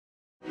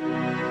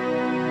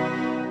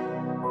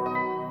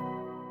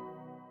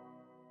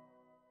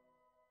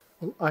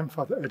Well, I'm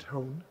Father Ed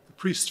Hone, the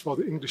priest for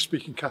the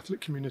English-speaking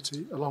Catholic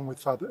community, along with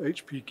Father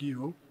H.P.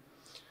 Guillot.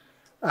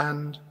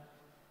 And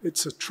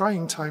it's a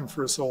trying time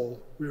for us all.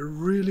 We're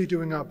really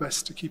doing our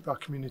best to keep our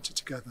community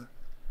together.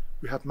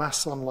 We have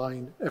Mass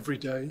online every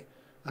day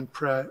and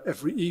prayer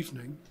every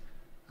evening,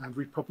 and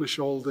we publish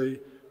all the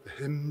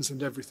hymns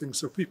and everything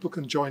so people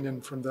can join in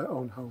from their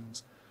own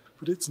homes.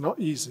 But it's not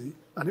easy,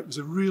 and it was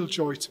a real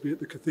joy to be at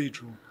the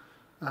cathedral.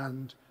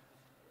 And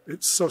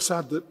it's so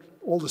sad that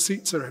all the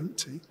seats are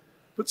empty,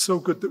 but so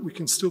good that we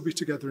can still be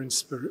together in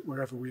spirit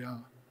wherever we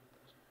are.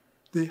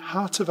 The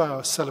heart of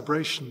our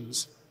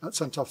celebrations at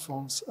St.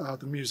 Alphonse are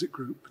the music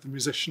group, the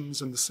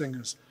musicians and the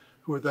singers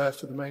who are there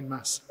for the main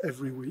Mass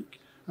every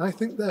week. And I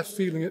think they're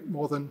feeling it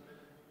more than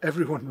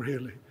everyone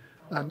really.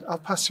 And I'll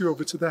pass you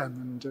over to them,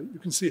 and you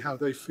can see how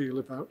they feel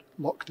about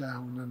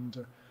lockdown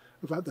and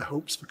about their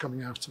hopes for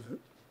coming out of it.